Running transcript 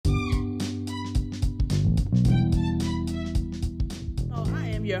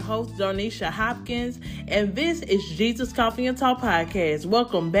am your host, Donisha Hopkins, and this is Jesus Coffee and Talk Podcast.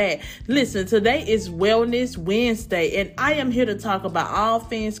 Welcome back. Listen, today is Wellness Wednesday, and I am here to talk about all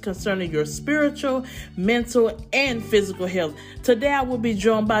things concerning your spiritual, mental, and physical health. Today, I will be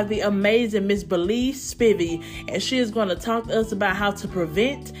joined by the amazing Miss Belize Spivey, and she is going to talk to us about how to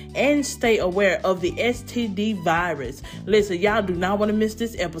prevent and stay aware of the STD virus. Listen, y'all do not want to miss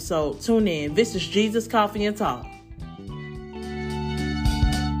this episode. Tune in. This is Jesus Coffee and Talk.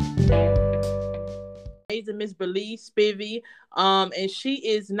 Amazing Miss Belize Spivey, and she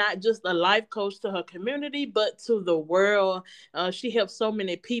is not just a life coach to her community, but to the world. She helps so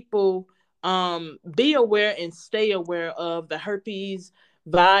many people be aware and stay aware of the herpes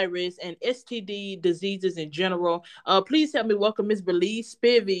virus and STD diseases in general. Please help me welcome Miss Belize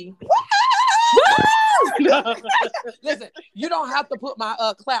Spivey. Listen, you don't have to put my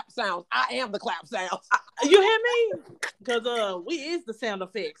clap sounds. I am the clap sounds. You hear me? Because we is the sound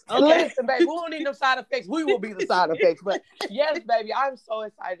effects. Okay. Listen, baby, we don't need no side effects. We will be the side effects. But yes, baby, I'm so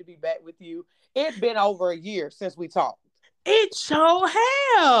excited to be back with you. It's been over a year since we talked. It sure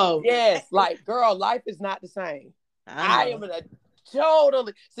have. Yes, like, girl, life is not the same. I am in a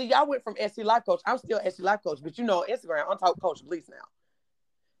totally... See, y'all went from SC Life Coach. I'm still SC Life Coach, but you know, Instagram, I'm talking Coach Belize now.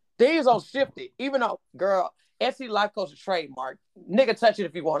 Things are shifted. Even though, girl, SC Life Coach is trademark. Nigga, touch it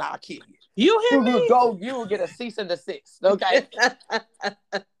if you want, I'll kill you. You hear me? You will get a cease and desist, okay?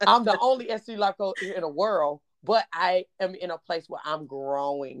 I'm the only SC Life Coach in the world, but I am in a place where I'm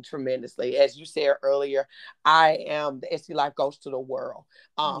growing tremendously. As you said earlier, I am the SC Life Coach to the world.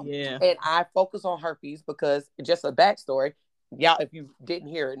 And I focus on herpes because, just a backstory, y'all, if you didn't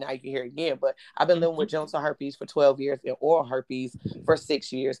hear it, now you can hear it again. But I've been living with genital herpes for 12 years and oral herpes for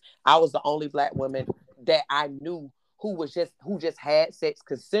 6 years. I was the only Black woman that I knew who just had sex,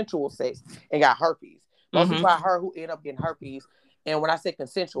 consensual sex, and got herpes. Most people I heard who ended up getting herpes, and when I say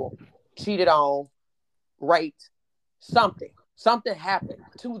consensual, cheated on, raped, something happened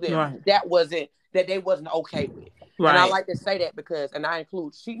to them that they wasn't okay with. Right. And I like to say that because, and I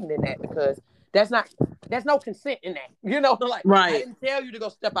include cheating in that because there's no consent in that, like, right. I didn't tell you to go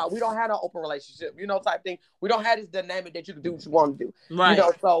step out. We don't have no open relationship, type thing. We don't have this dynamic that you can do what you want to do, right?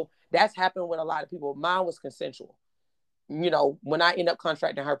 So that's happened with a lot of people. Mine was consensual. When I end up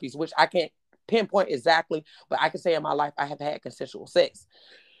contracting herpes, which I can't pinpoint exactly, but I can say in my life I have had consensual sex.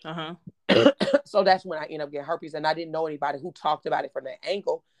 So that's when I end up getting herpes, and I didn't know anybody who talked about it from that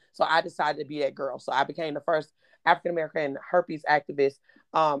angle. So I decided to be that girl. So I became the first African-American herpes activist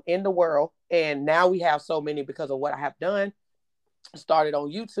in the world. And now we have so many because of what I have done. Started on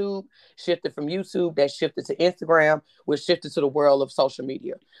YouTube, shifted from YouTube, that shifted to Instagram, which shifted to the world of social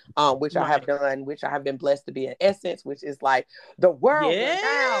media, which I have done, which I have been blessed to be in Essence, which is like the world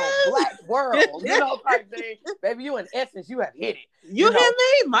now, Black world, type thing. Baby, you in Essence, you have hit it. You hear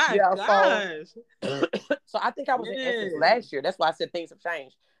me? My gosh. So I think I was in Essence last year. That's why I said things have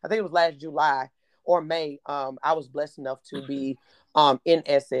changed. I think it was last July or May. I was blessed enough to be in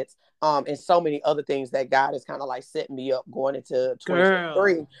Essence. And so many other things that God is kind of like setting me up going into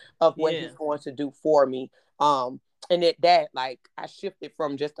 2023 of what He's going to do for me. And that like I shifted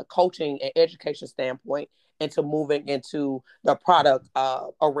from just a coaching and education standpoint into moving into the product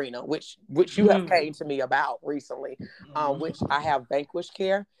arena, which you have came to me about recently, which I have Vanquish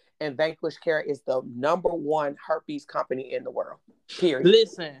Care. And Vanquish Care is the #1 herpes company in the world. Period.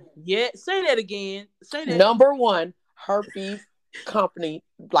 Listen, say that again. Say that. #1 herpes company,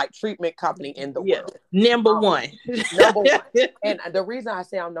 like treatment company in the world. Number one. And the reason I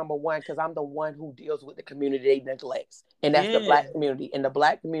say I'm #1 because I'm the one who deals with the community they neglects, and that's the Black community. And the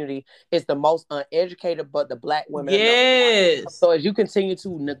Black community is the most uneducated, but the Black women. Yes. So as you continue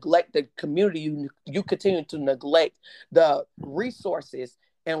to neglect the community, you continue to neglect the resources.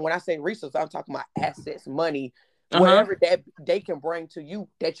 And when I say resources, I'm talking about assets, money, whatever that they can bring to you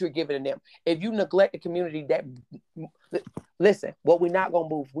that you're giving them. If you neglect the community, listen, what we're not going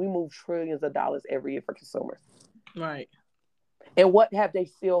to move, we move trillions of dollars every year for consumers. Right. And what have they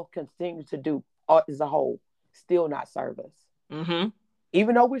still continued to do as a whole? Still not serve us.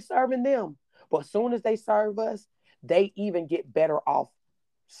 Even though we're serving them. But as soon as they serve us, they even get better off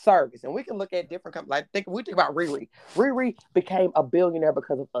service. And we can look at different companies. Like we think about Riri. Riri became a billionaire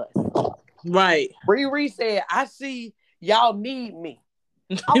because of us. Right. Riri said, I see y'all need me.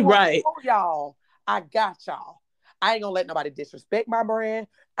 I want to show y'all I got y'all. I ain't gonna let nobody disrespect my brand.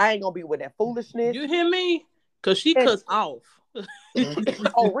 I ain't gonna be with that foolishness. You hear me? Cause she cuts off.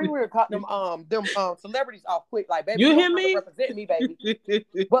 Riri caught them celebrities off quick. Like, baby, you hear me? Represent me, baby.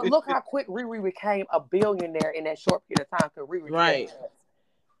 But look how quick Riri became a billionaire in that short period of time. Cause Riri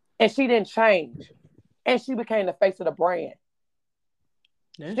and she didn't change. And she became the face of the brand.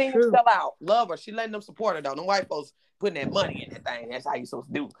 That's She true. sell out. Love her. She letting them support her though. Them white folks putting that money in that thing. That's how you supposed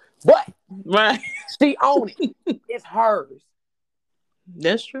to do. But Right. she own it. It's hers.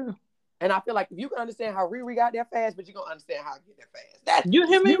 That's true. And I feel like if you can understand how Riri got there fast, but you're gonna understand how I get there fast. You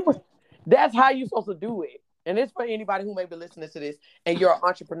hear me? That's how you're supposed to do it. And it's for anybody who may be listening to this and you're an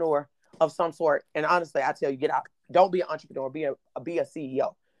entrepreneur of some sort. And honestly, I tell you, get out. Don't be an entrepreneur. Be a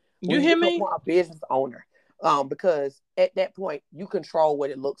CEO. You hear me? A business owner. Because at that point, you control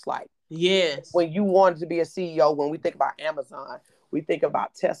what it looks like. Yes. When you wanted to be a CEO, when we think about Amazon, we think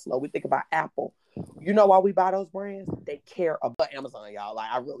about Tesla, we think about Apple. You know why we buy those brands? They care about Amazon, y'all. Like,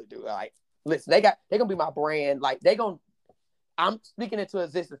 I really do. Like, listen, they're gonna be my brand. Like, I'm speaking into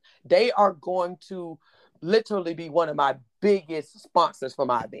existence. They are going to literally be one of my biggest sponsors for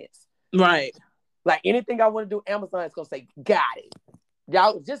my events. Right. Like, anything I want to do, Amazon is gonna say, got it.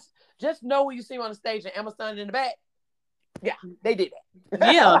 Y'all just know when you see me on the stage and Amazon in the back. Yeah, they did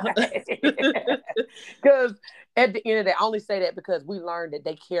that. Yeah. Because at the end of the day, I only say that because we learned that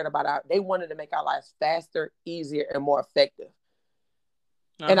they cared about they wanted to make our lives faster, easier, and more effective.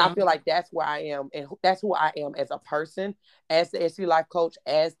 And I feel like that's where I am, and that's who I am as a person, as the SC Life Coach,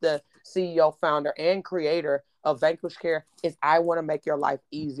 as the CEO, founder, and creator of Vanquish Care. Is I want to make your life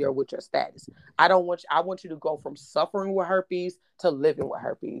easier with your status. I want you to go from suffering with herpes to living with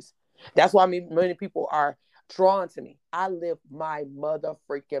herpes. That's why many people are drawn to me. I live my mother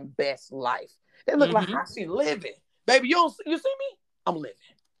freaking best life. They look like how she living, baby. You see me? I'm living.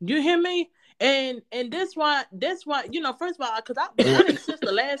 You hear me? And that's why, first of all, because I think since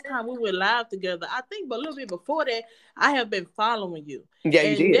the last time we were live together, I think, but a little bit before that, I have been following you. Yeah,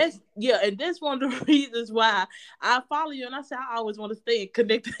 and you did. And that's one of the reasons why I follow you. And I say I always want to stay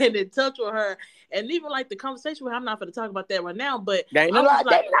connected and in touch with her. And even like the conversation with her, I'm not going to talk about that right now, but I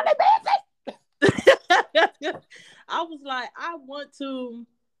was like,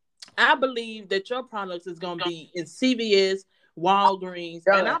 I believe that your products is going to be in CVS, Walgreens,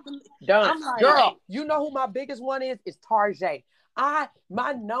 done. And I'm like, girl, you know who my biggest one is? It's Target.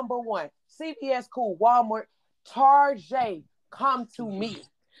 My number one, CVS, cool, Walmart, Target, come to me.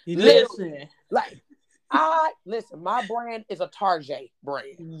 Listen, my brand is a Target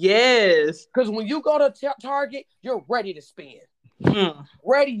brand. Yes, because when you go to Target, you're ready to spend.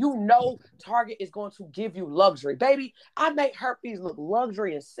 Ready, Target is going to give you luxury, baby. I make herpes look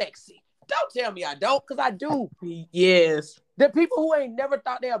luxury and sexy. Don't tell me I don't, because I do. Yes. The people who ain't never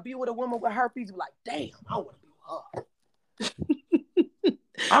thought they'll be with a woman with herpes be like, damn, I want to be with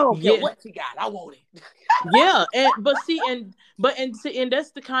her. I don't care what she got. I want it. Yeah, and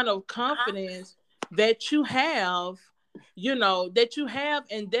that's the kind of confidence that you have,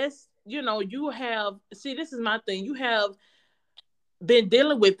 and that's, you have, see, this is my thing. You have been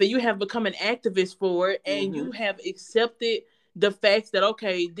dealing with it. You have become an activist for it, and you have accepted the facts that,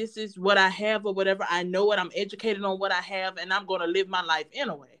 okay, this is what I have or whatever. I know it. I'm educated on what I have, and I'm going to live my life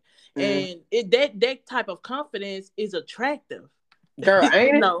anyway. And that type of confidence is attractive. Girl,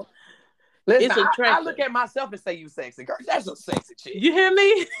 ain't it? Listen, it's attractive. I look at myself and say, you sexy. Girl, that's a sexy chick. You hear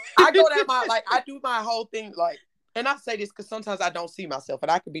me? I go down I do my whole thing, and I say this because sometimes I don't see myself,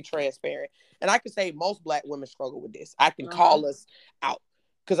 and I can be transparent. And I can say most Black women struggle with this. I can call us out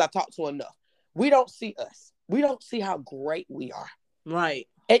because I talk to enough. We don't see us. We don't see how great we are. Right.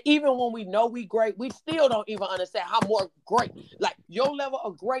 And even when we know we great, we still don't even understand how more great. Like, your level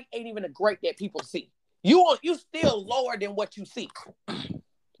of great ain't even the great that people see. You still lower than what you see.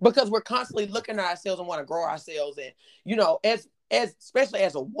 Because we're constantly looking at ourselves and want to grow ourselves. And, as especially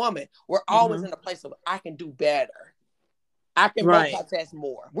as a woman, we're always in a place of, I can do better. I can multitask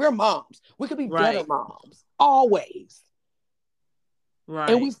more. We're moms. We could be better moms. Always. Right.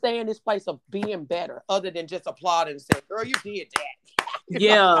 And we stay in this place of being better, other than just applauding and saying, girl, you did that.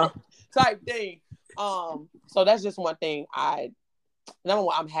 Yeah. Type thing. So that's just one thing. Number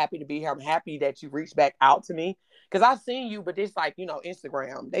one, I'm happy to be here. I'm happy that you reached back out to me. Because I've seen you, but it's like,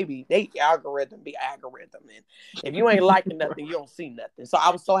 Instagram, they algorithm. And if you ain't liking nothing, you don't see nothing. So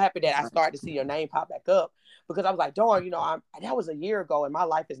I was so happy that I started to see your name pop back up, because I was like, darn, that was a year ago, and my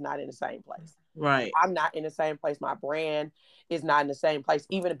life is not in the same place. Right. I'm not in the same place. My brand is not in the same place.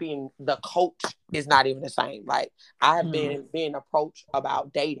 Even being the coach is not even the same. Like, I have been being approached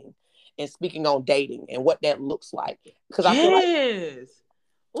about dating and speaking on dating and what that looks like. Because I feel like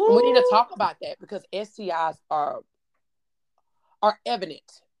we need to talk about that, because STIs are evident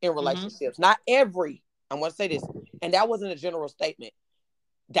in relationships. Not every, I'm going to say this, and that wasn't a general statement.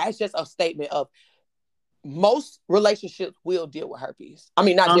 That's just a statement of most relationships will deal with herpes. I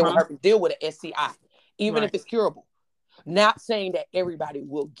mean, not deal with herpes, deal with an STI, even if it's curable. Not saying that everybody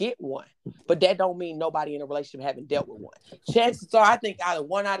will get one, but that don't mean nobody in a relationship haven't dealt with one. Chances are, I think either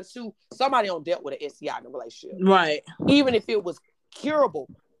one out of two, somebody don't dealt with an STI in a relationship. Right. Even if it was curable,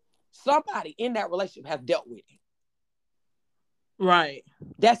 somebody in that relationship have dealt with it. Right.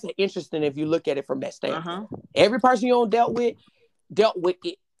 That's interesting if you look at it from that standpoint. Every person you dealt with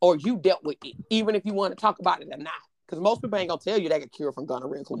it, or you dealt with it, even if you want to talk about it or not. Because most people ain't gonna tell you they got cured from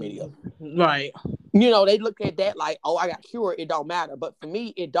gonorrhea and chlamydia. Right. They look at that like, oh, I got cured, it don't matter. But for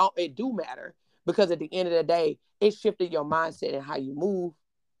me, it do matter, because at the end of the day, it shifted your mindset and how you move.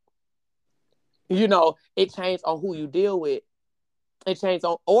 It changed on who you deal with. It changed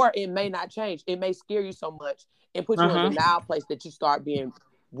on, or it may not change. It may scare you so much and put you in a denial place that you start being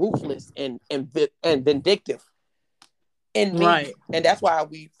ruthless and vindictive. And me, right. And that's why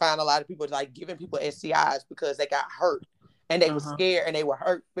we find a lot of people like giving people STIs, because they got hurt and they were scared and they were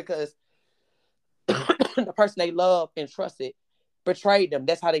hurt because the person they loved and trusted betrayed them.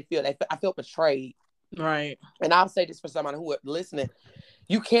 That's how they feel. I feel betrayed. Right. And I'll say this for someone who are listening: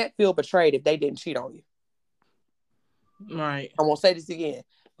 you can't feel betrayed if they didn't cheat on you. Right. I'm gonna say this again: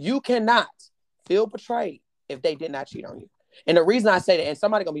 you cannot feel betrayed if they did not cheat on you. And the reason I say that, and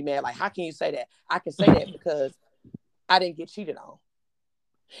somebody gonna be mad, like, how can you say that? I can say that because I didn't get cheated on.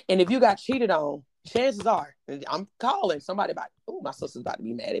 And if you got cheated on, chances are, I'm calling somebody about, oh, my sister's about to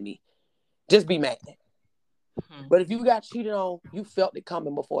be mad at me. Just be mad. But if you got cheated on, you felt it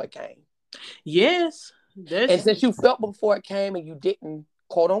coming before it came. Yes. And since you felt before it came and you didn't,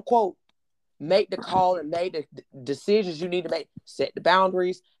 quote unquote, make the call and made the decisions you need to make, set the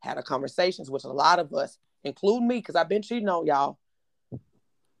boundaries, had the conversations, which a lot of us, including me, because I've been cheating on y'all,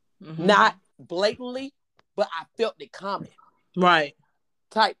 not blatantly, but I felt it coming. Right.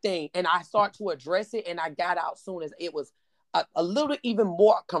 Type thing. And I start to address it, and I got out soon as it was a little even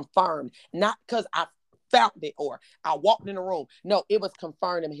more confirmed. Not because I found it or I walked in the room. No, it was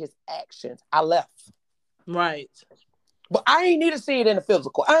confirmed in his actions. I left. Right. But I ain't need to see it in the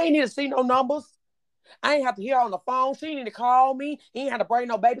physical. I ain't need to see no numbers. I ain't have to hear her on the phone. She didn't need to call me. He ain't had to bring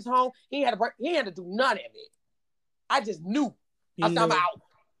no babies home. He ain't had to do none of it. I just knew. I'm out.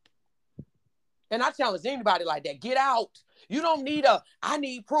 And I challenge anybody like that. Get out. You don't need I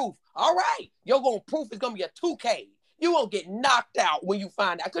need proof. All right. Your proof is going to be a 2K. You won't get knocked out when you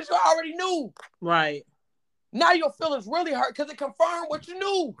find out, because you already knew. Right. Now your feelings really hurt because it confirmed what you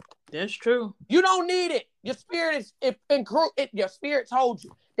knew. That's true. You don't need it. Your spirit your spirit told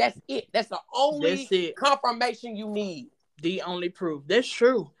you. That's it. That's the only confirmation you need. The only proof. That's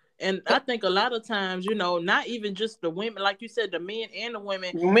true. And I think a lot of times, not even just the women, like you said, the men and the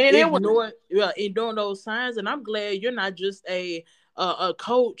women, ignoring those signs. And I'm glad you're not just a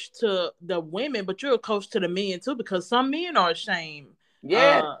coach to the women, but you're a coach to the men too, because some men are ashamed.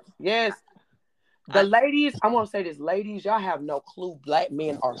 Yes, yes. The ladies, I want to say this, ladies, y'all have no clue. Black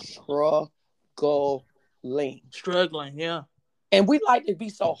men are struggling, yeah. And we like to be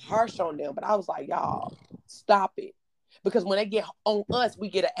so harsh on them, but I was like, y'all, stop it. Because when they get on us, we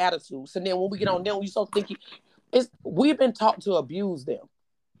get an attitude. So then when we get on them, we so thinking, we've been taught to abuse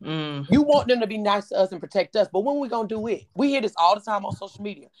them. You want them to be nice to us and protect us, but when we gonna do it? We hear this all the time on social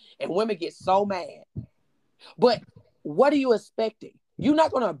media, and women get so mad. But what are you expecting? You're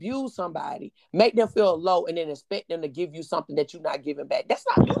not gonna abuse somebody, make them feel low, and then expect them to give you something that you're not giving back. That's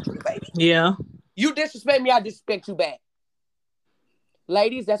not mutual, baby. Yeah. You disrespect me, I disrespect you back.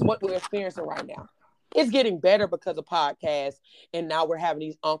 Ladies, that's what we're experiencing right now. It's getting better because of podcasts, and now we're having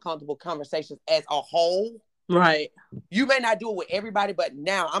these uncomfortable conversations as a whole. Right. You may not do it with everybody, but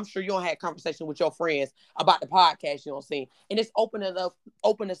now I'm sure you don't have conversation with your friends about the podcast you don't see. And it's opening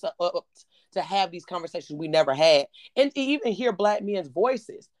us up to have these conversations we never had. And to even hear Black men's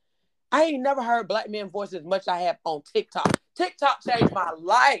voices. I ain't never heard Black men's voices as much as I have on TikTok. TikTok changed my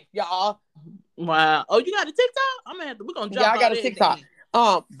life, y'all. Wow. Oh, you got a TikTok? We're gonna jump. Yeah, I got a TikTok.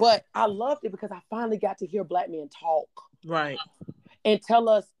 But I loved it because I finally got to hear Black men talk. Right. And tell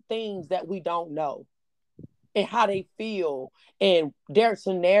us things that we don't know. And how they feel and their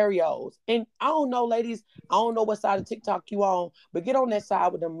scenarios. And I don't know, ladies, I don't know what side of TikTok you on, but get on that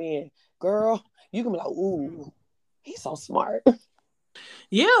side with them men. Girl, you can be like, ooh, he's so smart.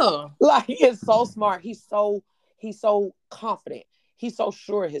 Yeah. Like, he is so smart. He's so confident. He's so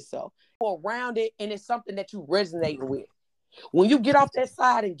sure of himself. Around it, and it's something that you resonate with. When you get off that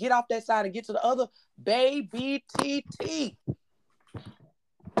side and get to the other, baby TT,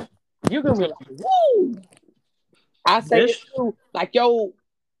 you can be like, woo. I say this too, like, yo,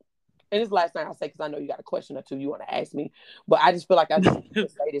 and this is the last thing I'll say, because I know you got a question or two you want to ask me, but I just feel like I just need to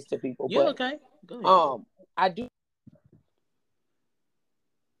say this to people. Yeah, okay. Go ahead. I do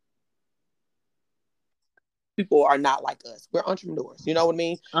people are not like us. We're entrepreneurs. You know what I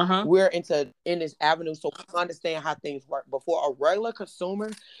mean? Uh-huh. We're in this avenue, so we understand how things work. But for a regular consumer,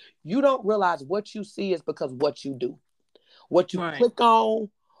 you don't realize what you see is because what you do, what you Right. click on,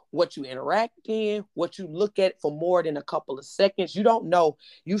 what you interact in, what you look at for more than a couple of seconds. You don't know.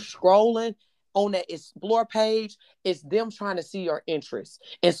 You scrolling on that explore page, it's them trying to see your interest.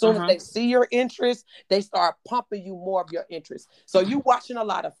 As soon as Uh-huh. they see your interest, they start pumping you more of your interest. So you watching a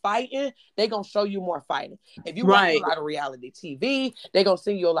lot of fighting, they gonna show you more fighting. If you watching Right. a lot of reality TV, they gonna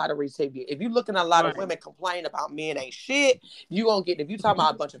send you a lot of TV. If you looking at a lot of Right. women complain about men ain't shit, you gonna get. If you talking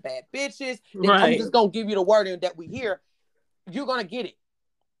about a bunch of bad bitches, then I'm Right. just gonna give you the wording that we hear. You're gonna get it.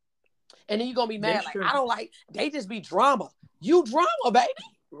 And then you're gonna be mad, That's like, true. I don't like, they just be drama. You drama, baby.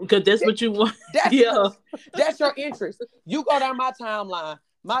 Because that's what you want. That's Yeah. that's your interest. You go down my timeline.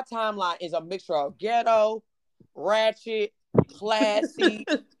 My timeline is a mixture of ghetto, ratchet, classy,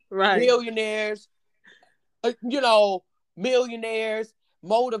 Right. billionaires, millionaires,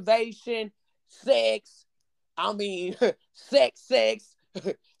 motivation, sex. I mean, sex,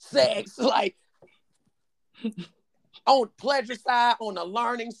 like on pleasure side, on the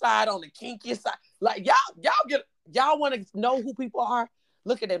learning side, on the kinky side. Like y'all want to know who people are?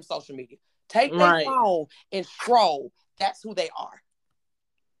 Look at them social media. Take their Right. phone and scroll. That's who they are.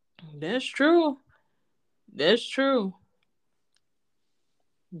 That's true. That's true.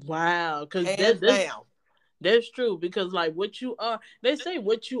 Wow. Because Hands down. that's true. Because like what you are, they say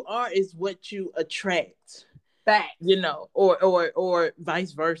what you are is what you attract. Facts. Or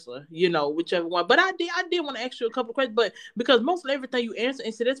vice versa, whichever one. But I did want to ask you a couple of questions, but because most of everything you answer,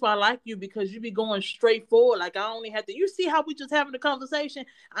 and so that's why I like you, because you be going straight forward. Like I only have to. You see how we just having a conversation?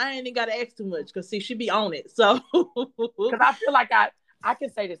 I ain't even got to ask too much because see, she be on it. So Because I feel like I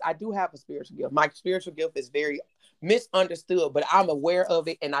can say this. I do have a spiritual gift. My spiritual gift is very misunderstood, but I'm aware of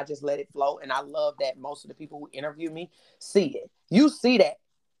it and I just let it flow. And I love that most of the people who interview me see it. You see that.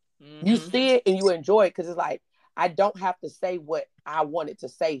 Mm-hmm. You see it and you enjoy it because it's like, I don't have to say what I wanted to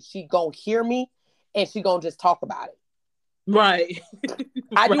say. She gonna hear me and she gonna just talk about it. Right.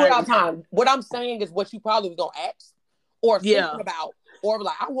 I do it all the time. What I'm saying is what you probably was gonna ask or thinking about, or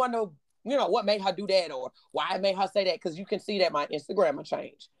like, I want to know, what made her do that or why it made her say that. Because you can see that my Instagram will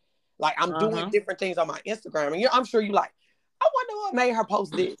change. Like I'm doing different things on my Instagram. And I'm sure you like, I wonder what made her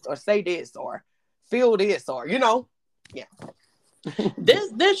post this or say this or feel this or, yeah.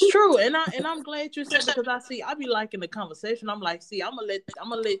 That's true, and I'm glad you said, because I be liking the conversation. I'm like, see, I'm gonna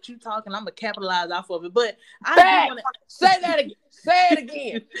let you talk, and I'm gonna capitalize off of it. But I do want to say that again. Say it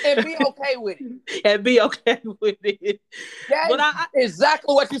again, and be okay with it. And be okay with it. That's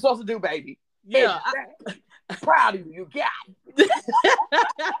exactly what you're supposed to do, baby. Yeah, proud of you. You got it.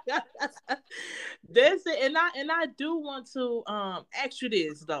 That's it, and I do want to ask you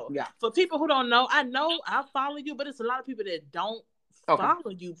this though. Yeah. For people who don't know I follow you, but it's a lot of people that don't follow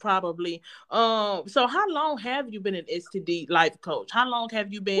you probably. So how long have you been an STD life coach? How long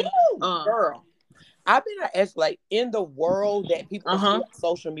have you been? Girl, I've been like in the world that people see on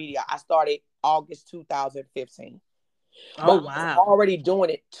social media. I started August 2015. But wow. I was already doing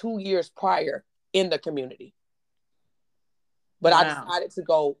it 2 years prior in the community. But I decided to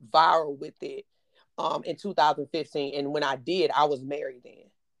go viral with it in 2015. And when I did, I was married then.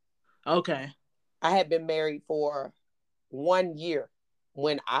 Okay. I had been married for 1 year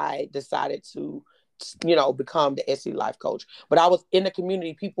when I decided to, become the STD life coach. But I was in the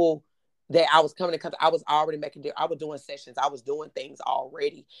community, people that I was coming to, because I was already I was doing sessions. I was doing things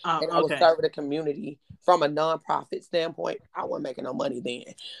already. And I was serving the community from a nonprofit standpoint. I wasn't making no money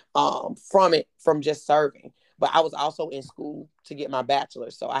then from just serving. But I was also in school to get my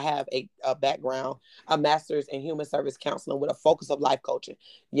bachelor's. So I have a background, a master's in human service counseling with a focus of life coaching.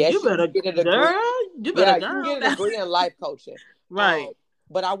 Yes, you better get a degree. Girl, you better you can get a degree in life coaching. Right.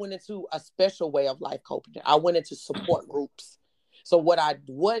 But I went into a special way of life coaching. I went into support groups. So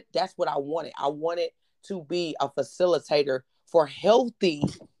that's what I wanted. I wanted to be a facilitator for healthy,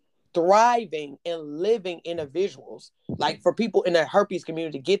 thriving, and living individuals. Like for people in the herpes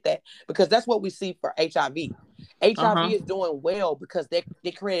community to get that, because that's what we see for HIV. HIV is doing well because they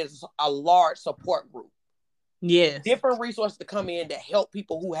created a large support group. Yes. Different resources to come in to help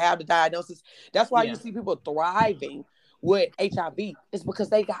people who have the diagnosis. That's why you see people thriving with HIV. It's because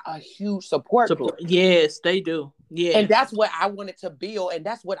they got a huge support group. Yes, they do. Yeah. And that's what I wanted to build. And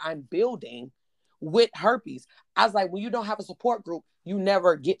that's what I'm building with herpes. I was like, when you don't have a support group, you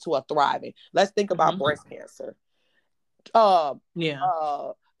never get to a thriving. Let's think about breast cancer.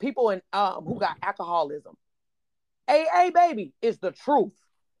 People who got alcoholism. AA, baby, is the truth.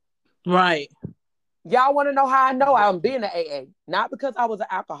 Right. Y'all want to know how I know I'm being an AA? Not because I was an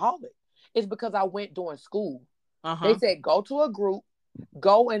alcoholic. It's because I went during school. They Uh-huh. said, go to a group,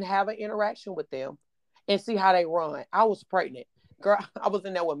 go and have an interaction with them and see how they run. I was pregnant. Girl, I was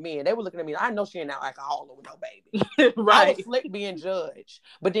in there with men. They were looking at me. I know she ain't no alcoholic with no baby. I was Right. slick being judged.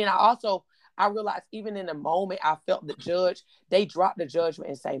 But then I realized even in the moment I felt the judge, they dropped the judgment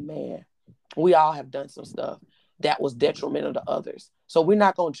and say, man, we all have done some stuff that was detrimental to others. So we're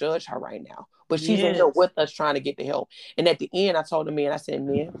not going to judge her right now. But she's in here Yes. with us trying to get the help. And at the end, I told the men, I said,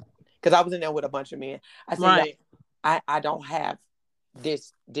 men, because I was in there with a bunch of men. I said, yeah, Right. I don't have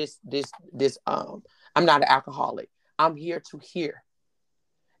this, I'm not an alcoholic. I'm here to hear.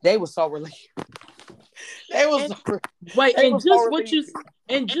 They were so relieved. They was And so, wait, they was so relieved.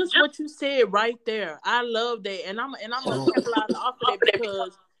 and just what you said right there. I love that. And I'm gonna capitalize off of that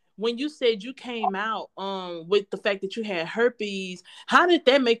because when you said you came out with the fact that you had herpes, how did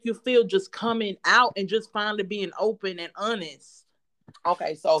that make you feel just coming out and just finally being open and honest?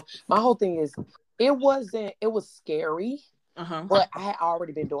 Okay, so my whole thing is, it was scary, Uh-huh. but I had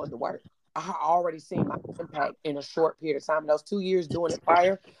already been doing the work. I had already seen my impact in a short period of time. Those 2 years doing it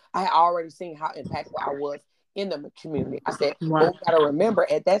prior, I had already seen how impactful I was in the community. I said, Right. but we gotta remember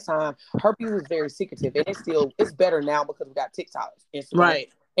at that time, herpes was very secretive, and it's better now because we got TikTok, Instagram,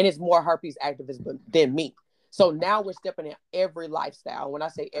 Right. and it's more herpes activists than me. So now we're stepping in every lifestyle. When I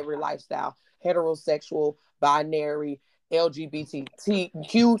say every lifestyle, heterosexual, binary,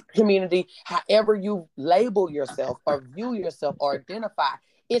 LGBTQ community, however you label yourself or view yourself or identify,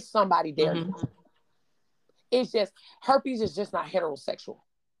 it's somebody there. Mm-hmm. It's just herpes is just not heterosexual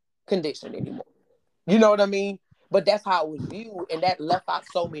condition anymore. You know what I mean? But that's how it was viewed, and that left out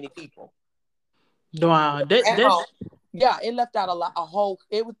so many people. Wow. That At that's home, yeah, it left out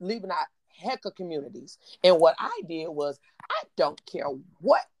it was leaving out heck of communities. And what I did was, I don't care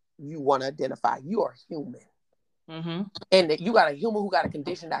what you want to identify, you are human. mm-hmm. And that you got a human who got a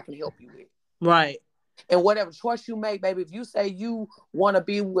condition that I can help you with. Right. And whatever choice you make, baby, if you say you want to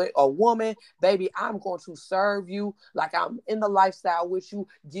be with a woman, baby, I'm going to serve you like I'm in the lifestyle with you,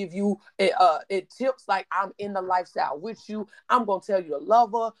 give you it tips like I'm in the lifestyle with you. I'm going to tell you to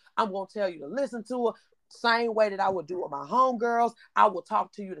love her. I'm going to tell you to listen to her. Same way that I would do with my homegirls, I will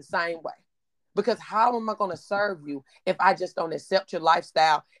talk to you the same way. Because how am I going to serve you if I just don't accept your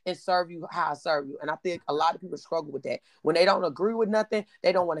lifestyle and serve you how I serve you? And I think a lot of people struggle with that. When they don't agree with nothing,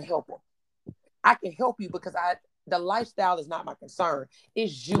 they don't want to help them. I can help you because the lifestyle is not my concern.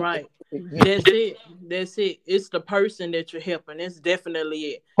 It's you. Right. You. That's it. That's it. It's the person that you're helping. That's definitely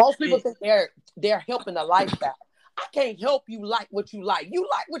it. Most people it think they're helping the lifestyle. I can't help you like what you like. You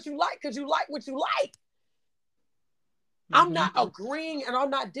like what you like because you like what you like. I'm not agreeing and I'm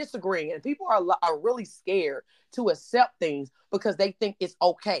not disagreeing. And people are really scared to accept things because they think it's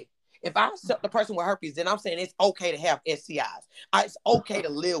okay. If I accept the person with herpes, then I'm saying it's okay to have STIs. It's okay to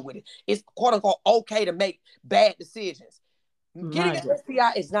live with it. It's quote unquote okay to make bad decisions. Getting an My God.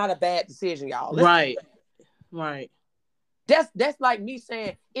 STI is not a bad decision, y'all. Right. Right. That's like me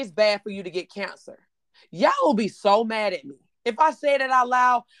saying it's bad for you to get cancer. Y'all will be so mad at me. If I say that out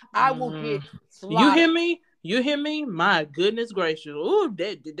loud, I will get You slaughtered. hear me? You hear me? My goodness gracious. Ooh,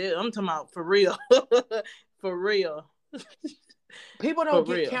 that I'm talking about for real. For real. People For don't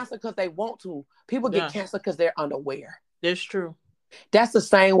get real. cancer because they want to. People get Yeah. cancer because they're unaware. That's true. That's the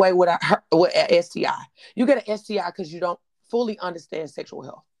same way with an STI. You get an STI because you don't fully understand sexual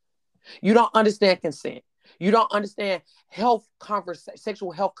health. You don't understand consent. You don't understand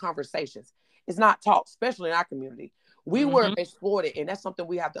sexual health conversations. It's not taught, especially in our community. We were Mm-hmm. exploited, and that's something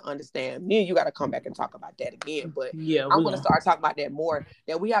we have to understand. Me and you got to come back and talk about that again. But Yeah, I'm we're going to gonna. start talking about that more.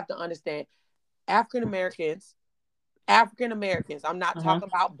 That we have to understand African Americans. African Americans. I'm not Uh-huh. talking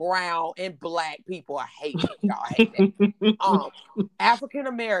about brown and black people. I hate that. Y'all hate that. African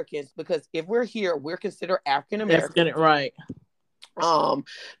Americans, because if we're here, we're considered African That's Americans. getting it right.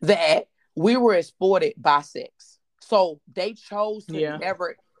 That we were exploited by sex. So they chose to Yeah.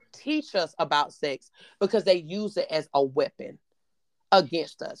 never teach us about sex because they use it as a weapon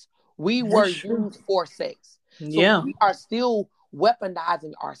against us. We were That's true. used for sex. So Yeah. we are still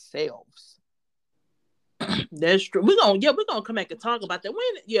weaponizing ourselves. That's true. We're gonna come back and talk about that.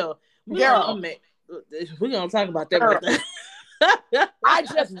 Girl, We're gonna talk about that girl, right there. I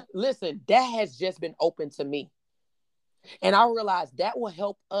just listen, that has just been open to me. And I realized that will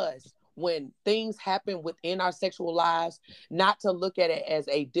help us when things happen within our sexual lives, not to look at it as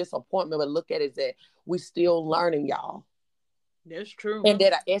a disappointment, but look at it as that we still learning, y'all. That's true. And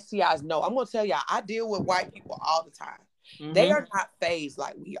that our STIs know. I'm gonna tell y'all, I deal with white people all the time. They Mm-hmm. are not phased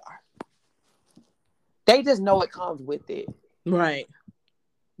like we are. They just know it comes with it. Right.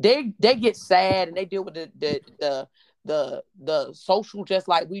 They get sad and they deal with the social just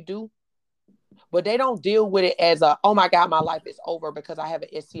like we do. But they don't deal with it as a, oh my God, my life is over because I have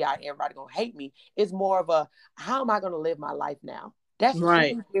an STI. Everybody gonna hate me. It's more of a, how am I gonna live my life now? That's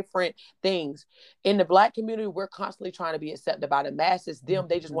Right. two different things. In the Black community, we're constantly trying to be accepted by the masses. Them,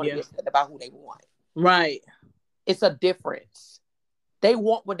 they just want to Yeah. be accepted by who they want. Right. It's a difference. They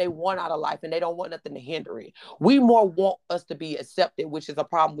want what they want out of life, and they don't want nothing to hinder it. We more want us to be accepted, which is a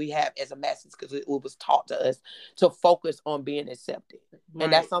problem we have as a masses, because it was taught to us to focus on being accepted. Right.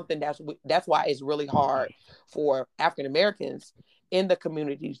 And that's something that's why it's really hard for African Americans in the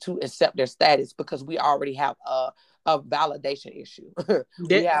community to accept their status, because we already have a validation issue.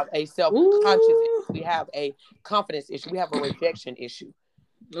 We have a self-conscious issue. We have a confidence issue. We have a rejection issue.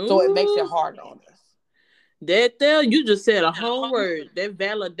 So it makes it harder on us. That there, you just said a whole word. That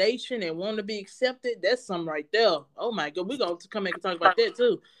validation and want to be accepted, that's something right there. Oh my God, we're going to come back and talk about that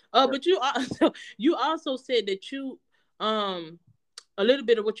too. But you also said that you a little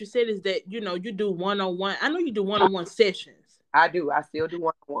bit of what you said is that, you know, you do one-on-one. I know you do one-on-one sessions. I do. I still do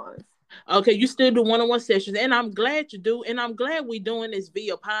one-on-ones. Okay, you still do one-on-one sessions, and I'm glad you do, and I'm glad we doing this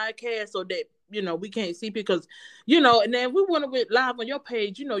via podcast so that, you know, we can't see, because, you know, and then we want to be live on your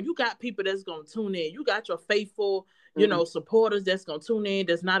page. You know, you got people that's gonna tune in. You got your faithful, you know, supporters that's gonna tune in,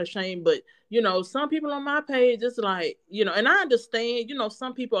 that's not ashamed. But, you know, some people on my page, it's like, you know, and I understand, you know,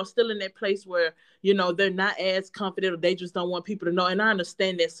 some people are still in that place where, you know, they're not as confident, or they just don't want people to know, and I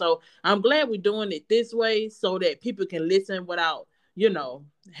understand that. So I'm glad we're doing it this way so that people can listen without, you know,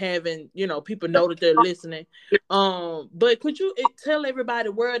 having, you know, people know that they're listening. But could you tell everybody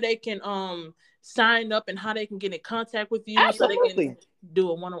where they can sign up and how they can get in contact with you? Absolutely. So they can do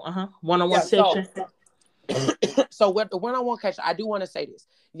a one-on-one session? So with the one-on-one session, I do want to say this.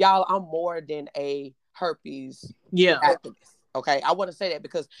 Y'all, I'm more than a herpes activist. Okay. I want to say that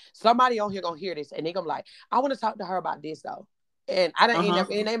because somebody on here gonna hear this and they gonna be like, I want to talk to her about this though. And I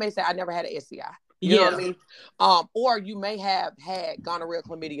don't and they may say I never had an STI. You know what I mean? Or you may have had gonorrhea,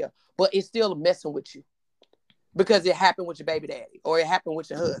 chlamydia, but it's still messing with you because it happened with your baby daddy, or it happened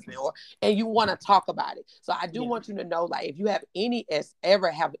with your husband, and you want to talk about it. So I do want you to know, like, if you have ever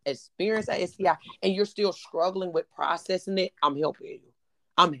have experienced a STI and you're still struggling with processing it, I'm helping you.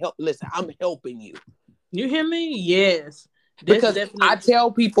 Listen, I'm helping you. You hear me? Yes. Because I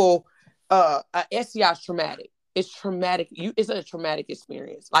tell people, a STI is traumatic. It's traumatic. It's a traumatic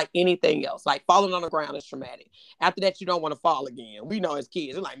experience, like anything else. Like falling on the ground is traumatic. After that, you don't want to fall again. We know as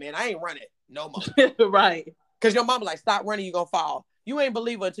kids, we're like, man, I ain't running no more. Right. Because your mama like, stop running, you gonna fall. You ain't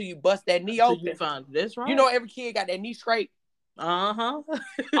believe it until you bust that knee open. You found it. That's right. You know, every kid got that knee straight. All of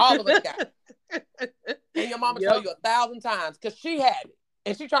us got it. And your mama tell you 1,000 times because she had it,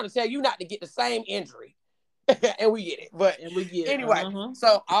 and she trying to tell you not to get the same injury. And we get it. But anyway,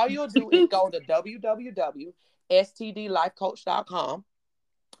 so all you'll do is go to www.stdlifecoach.com.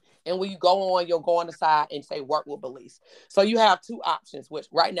 And when you go on, you'll go on the side and say work with Belize. So you have two options, which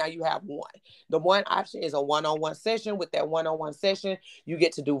right now you have one. The one option is a one-on-one session. With that one-on-one session, you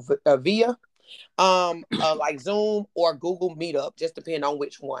get to do via like Zoom or Google Meetup, just depending on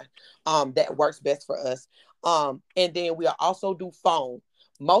which one that works best for us. And then we'll also do phone.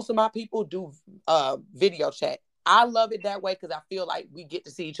 Most of my people do video chat. I love it that way because I feel like we get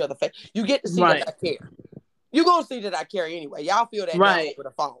to see each other face. You get to see that I care. You're going to see that I care anyway. Y'all feel that now over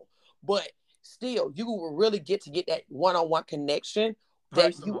the phone. But still, you will really get that one-on-one connection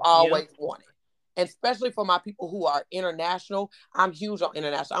that you always wanted. And especially for my people who are international, I'm huge on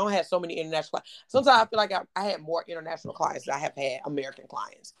international. I don't have so many international clients. Sometimes I feel like I had more international clients than I have had American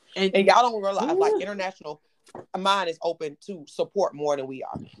clients. And y'all don't realize, like, international, mine is open to support more than we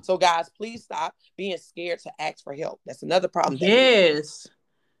are. So guys, please stop being scared to ask for help. That's another problem.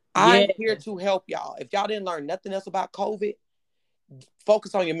 I'm here to help y'all. If y'all didn't learn nothing else about COVID,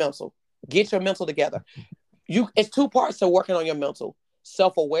 focus on your mental. Get your mental together. It's two parts to working on your mental: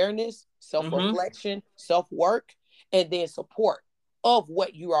 self-awareness, self-reflection, self-work, and then support of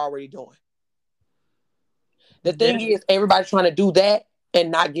what you're already doing. The thing is, everybody's trying to do that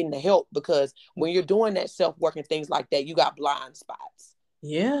and not getting the help, because when you're doing that self-work and things like that, you got blind spots.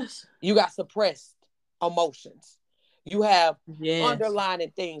 Yes. You got suppressed emotions. You have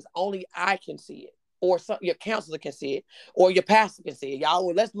underlining things only I can see it, or your counselor can see it, or your pastor can see it.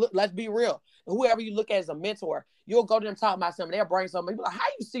 Y'all, let's be real. Whoever you look at as a mentor, you'll go to them talk about something, they'll bring something. You'll be like, how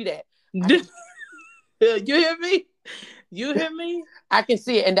you see that? You hear me? You hear me? I can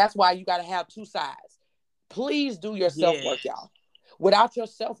see it, and that's why you got to have two sides. Please do your self-work, y'all. Without your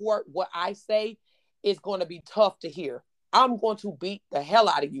self-work, what I say is going to be tough to hear. I'm going to beat the hell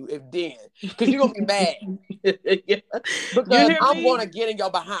out of you because you're going to be mad. Because I'm going to get in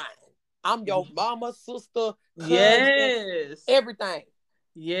your behind. I'm your mama, sister, cousin, everything.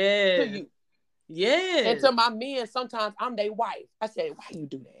 Yeah. To you. And Yes. to my men, sometimes I'm their wife. I say, why you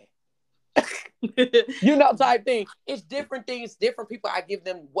do that? You know, type thing. It's different things, different people. I give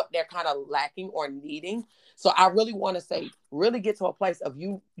them what they're kind of lacking or needing. So I really want to say, really get to a place of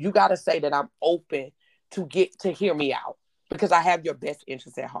you got to say that I'm open to get to hear me out because I have your best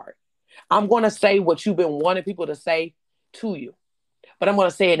interests at heart. I'm going to say what you've been wanting people to say to you, but I'm going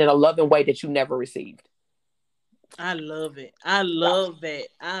to say it in a loving way that you never received. I love it. I love that.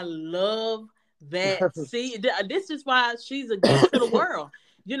 I love that. See, this is why she's a gift to the world.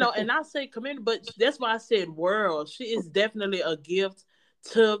 And I say community, but that's why I said world. She is definitely a gift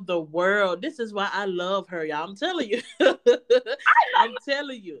to the world. This is why I love her, y'all. I'm telling you. I'm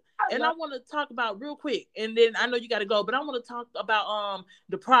telling you. And I want to talk about real quick, and then I know you got to go, but I want to talk about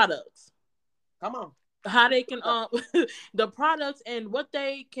the products. Come on. How they can the products and what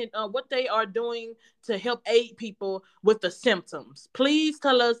they can what they are doing to help aid people with the symptoms. Please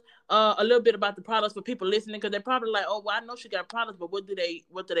tell us a little bit about the products for people listening, because they're probably like, oh, well, I know she got products, but what do they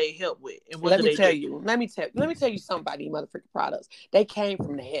help with, and what Let do me they tell do? you. Let me tell you something about these motherfucking products. They came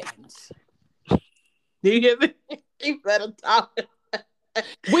from the heavens. Do you hear me? You better talk.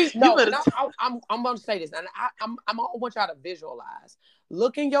 I'm gonna say this, and I want y'all to visualize.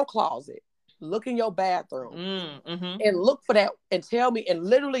 Look in your closet, look in your bathroom, mm-hmm. and look for that, and tell me, and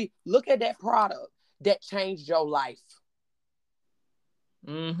literally look at that product that changed your life.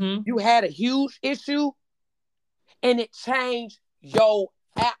 Mm-hmm. You had a huge issue, and it changed your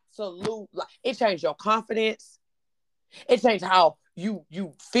absolute life. It changed your confidence. It changed how you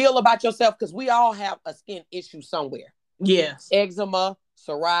feel about yourself, because we all have a skin issue somewhere. Yes. Eczema,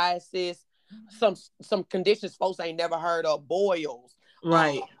 psoriasis, some conditions folks ain't never heard of, boils,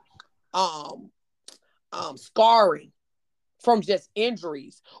 right, scarring from just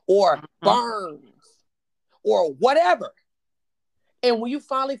injuries or burns or whatever. And when you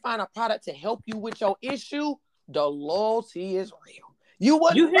finally find a product to help you with your issue, the loyalty is real. You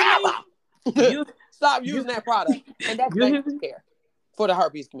would never stop using that product. And that's basic care for the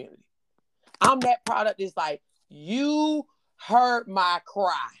herpes community. I'm that product that's like, you heard my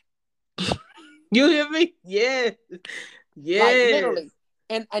cry. You hear me? Yes. Yes. Like literally.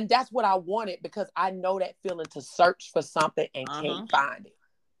 And that's what I wanted, because I know that feeling to search for something and can't find it.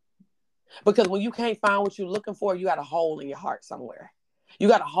 Because when you can't find what you're looking for, you got a hole in your heart somewhere. You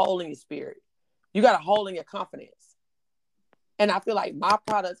got a hole in your spirit. You got a hole in your confidence. And I feel like my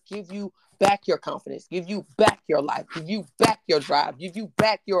products give you back your confidence, give you back your life, give you back your drive, give you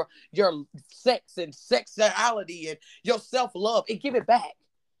back your sex and sexuality and your self-love. It give it back.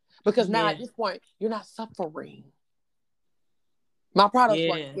 Because now at this point, you're not suffering. My products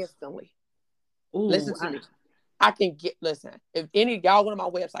work instantly. Ooh, listen to me. I can listen. If any of y'all go to my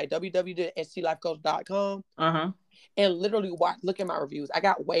website, www.stlifecoach.com, and literally look at my reviews. I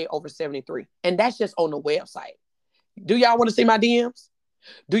got way over 73. And that's just on the website. Do y'all want to see my DMs?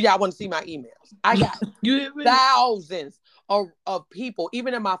 Do y'all want to see my emails? I got thousands of people,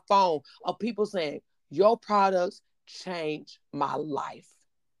 even in my phone, of people saying, your products changed my life.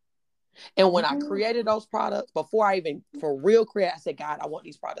 And when I created those products, before I even for real create, I said, God, I want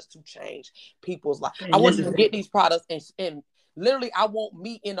these products to change people's life. I want you to get these products and literally I want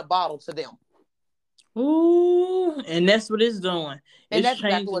me in the bottle to them. Ooh, and that's what it's doing. And that's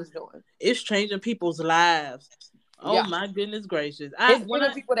exactly what it's doing. It's changing people's lives. Oh my goodness gracious. It's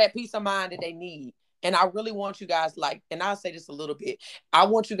giving people that peace of mind that they need. And I really want you guys, and I'll say this a little bit, I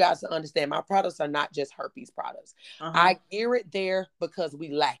want you guys to understand my products are not just herpes products. I gear it there because we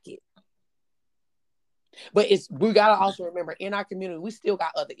lack it. But we got to also remember, in our community, we still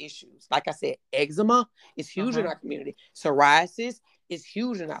got other issues. Like I said, eczema is huge in our community. Psoriasis is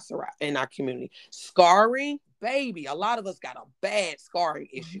huge in our community. Scarring, baby, a lot of us got a bad scarring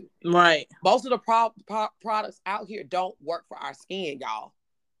issue. Right. Most of the products out here don't work for our skin, y'all.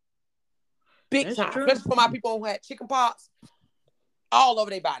 Big time. True. Especially for my people who had chicken pox all over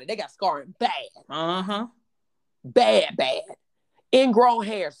their body. They got scarring bad. Bad. Ingrown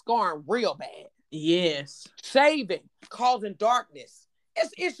hair, scarring real bad. Yes. Shaving, causing darkness.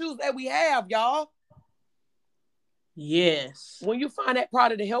 It's issues that we have, y'all. Yes. When you find that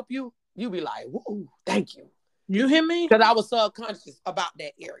product to help you, you be like, woo, thank you. You hear me? Because I was subconscious about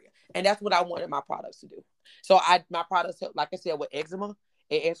that area. And that's what I wanted my products to do. So my products help, like I said, with eczema.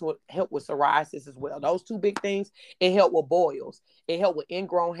 It help with psoriasis as well. Those two big things. It helped with boils. It helped with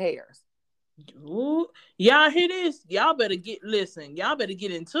ingrown hairs. Ooh, y'all hear this? Y'all better get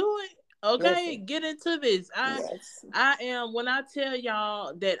into it. Okay, listen. Get into this. I am, when I tell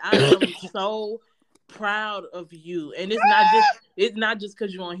y'all that I am so proud of you, and it's not just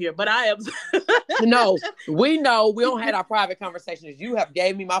because you're on here, but I am No, we know we don't have our private conversations. You have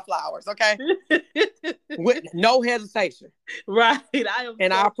gave me my flowers, okay? With no hesitation. Right.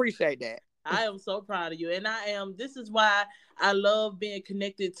 I appreciate that. I am so proud of you. And this is why I love being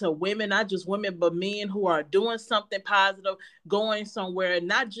connected to women, not just women, but men who are doing something positive, going somewhere,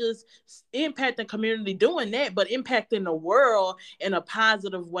 not just impacting community, doing that, but impacting the world in a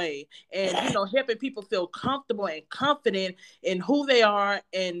positive way. And, helping people feel comfortable and confident in who they are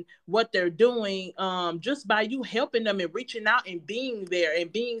and what they're doing, just by you helping them and reaching out and being there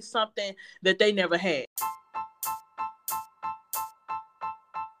and being something that they never had.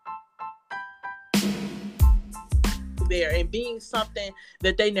 There and being something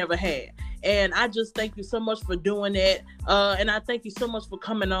that they never had. And I just thank you so much for doing that. And I thank you so much for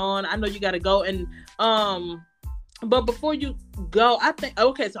coming on. I know you got to go. And but before you go,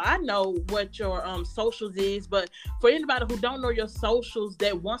 so I know what your socials is, but for anybody who don't know your socials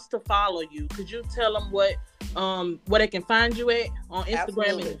that wants to follow you, could you tell them what they can find you at on Instagram?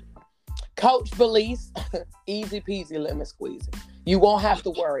 Absolutely. Coach Belize, easy peasy lemon squeezy. You won't have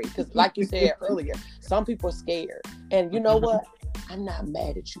to worry, because like you said earlier, some people are scared. And you know what? I'm not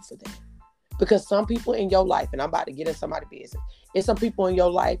mad at you for that. Because some people in your life, and I'm about to get in somebody's business, it's some people in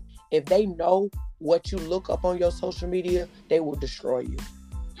your life, if they know what you look up on your social media, they will destroy you.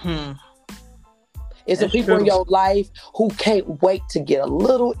 It's some people in your life who can't wait to get a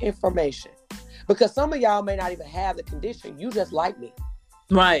little information. Because some of y'all may not even have the condition. You just like me.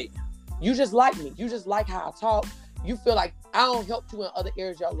 Right. You just like me. You just like how I talk. You feel like I don't help you in other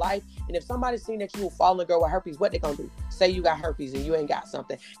areas of your life. And if somebody's seen that you will fall in a girl with herpes, what they gonna do? Say you got herpes and you ain't got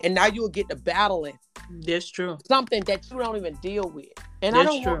something. And now you will get to battling. That's true. Something that you don't even deal with. And I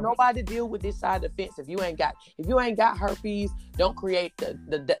don't want nobody to deal with this side of the fence. If you ain't got herpes, don't create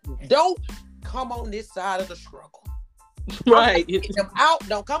don't come on this side of the struggle. Right. Get them out.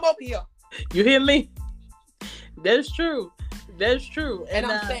 Don't come over here. You hear me? That's true. That's true. And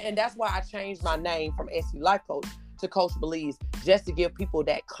I'm saying, and that's why I changed my name from SC Life Coach to Coach Belize, just to give people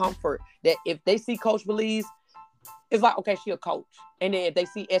that comfort that if they see Coach Belize, it's like, okay, she a coach. And then if they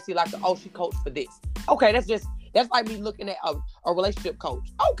see SC Life, oh, she coached for this. Okay, that's like me looking at a relationship coach.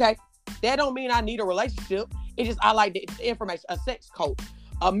 Okay, that don't mean I need a relationship. It's just I like the information. A sex coach,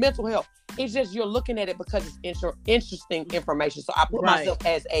 a mental health. It's just you're looking at it because it's interesting information. So I put myself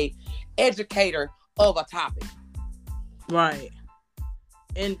as a educator of a topic. Right.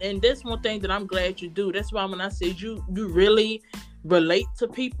 And that's one thing that I'm glad you do. That's why when I said you really relate to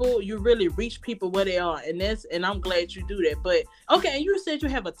people, you really reach people where they are. And I'm glad you do that. But okay, and you said you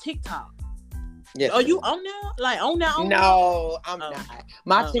have a TikTok. Yes. Are you on there? Like on there? No, I'm not.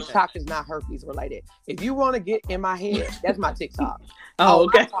 My TikTok is not herpes related. If you want to get in my head, that's my TikTok.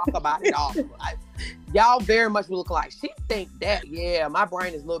 Okay. I talk about it all. Y'all very much look like she think that. Yeah, my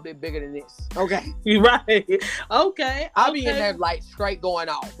brain is a little bit bigger than this. Okay. Right. Okay. I'll be in there like straight going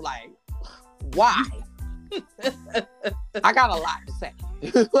off. Like, why? I got a lot to say.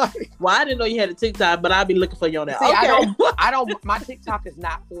 Well, I didn't know you had a TikTok, but I'll be looking for you on that. See, okay. I don't. My TikTok is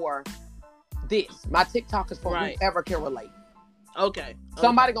not for this. My TikTok is for whoever can relate. Okay.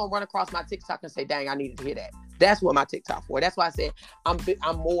 Somebody gonna run across my TikTok and say, "Dang, I needed to hear that." That's what my TikTok for. That's why I said I'm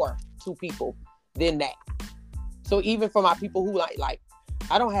more to people than that. So even for my people who like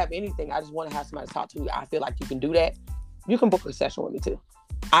I don't have anything. I just want to have somebody to talk to. I feel like you can do that. You can book a session with me too.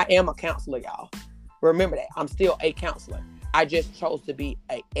 I am a counselor, y'all. Remember that. I'm still a counselor. I just chose to be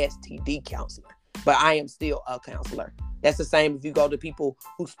a STD counselor, but I am still a counselor. That's the same if you go to people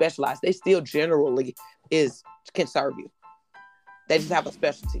who specialize. They still generally can serve you. They just have a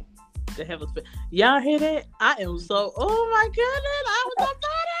specialty. They have y'all hear that? I am so, oh my goodness, I was so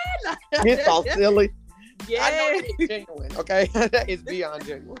excited. It's so silly. Yeah. I know it's genuine, okay? That is beyond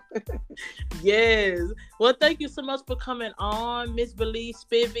genuine. Yes. Well, thank you so much for coming on, Miss Belize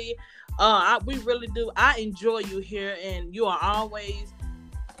Spivey. We really do. I enjoy you here, and you are always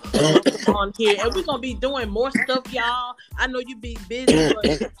on here, and we're gonna be doing more stuff, y'all. I know you be busy,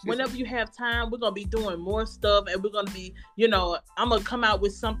 but whenever you have time, we're gonna be doing more stuff, and we're gonna be, I'm gonna come out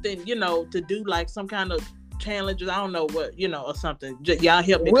with something, to do like some kind of challenges. I don't know what, or something. Y'all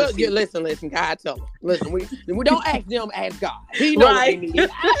help me. Listen, God tell them. Listen, we don't ask them, ask God. He knows what they need.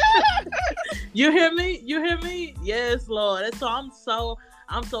 You hear me? Yes, Lord. And so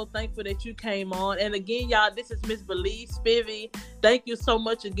I'm so thankful that you came on. And again, y'all, this is Miss Belize Spivey. Thank you so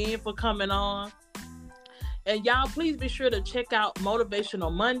much again for coming on. And y'all, please be sure to check out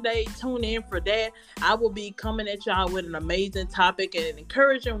Motivational Monday. Tune in for that. I will be coming at y'all with an amazing topic and an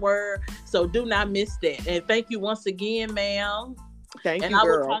encouraging word. So do not miss that. And thank you once again, ma'am. Thank you,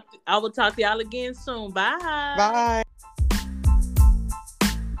 girl. I will talk to y'all again soon. Bye. Bye.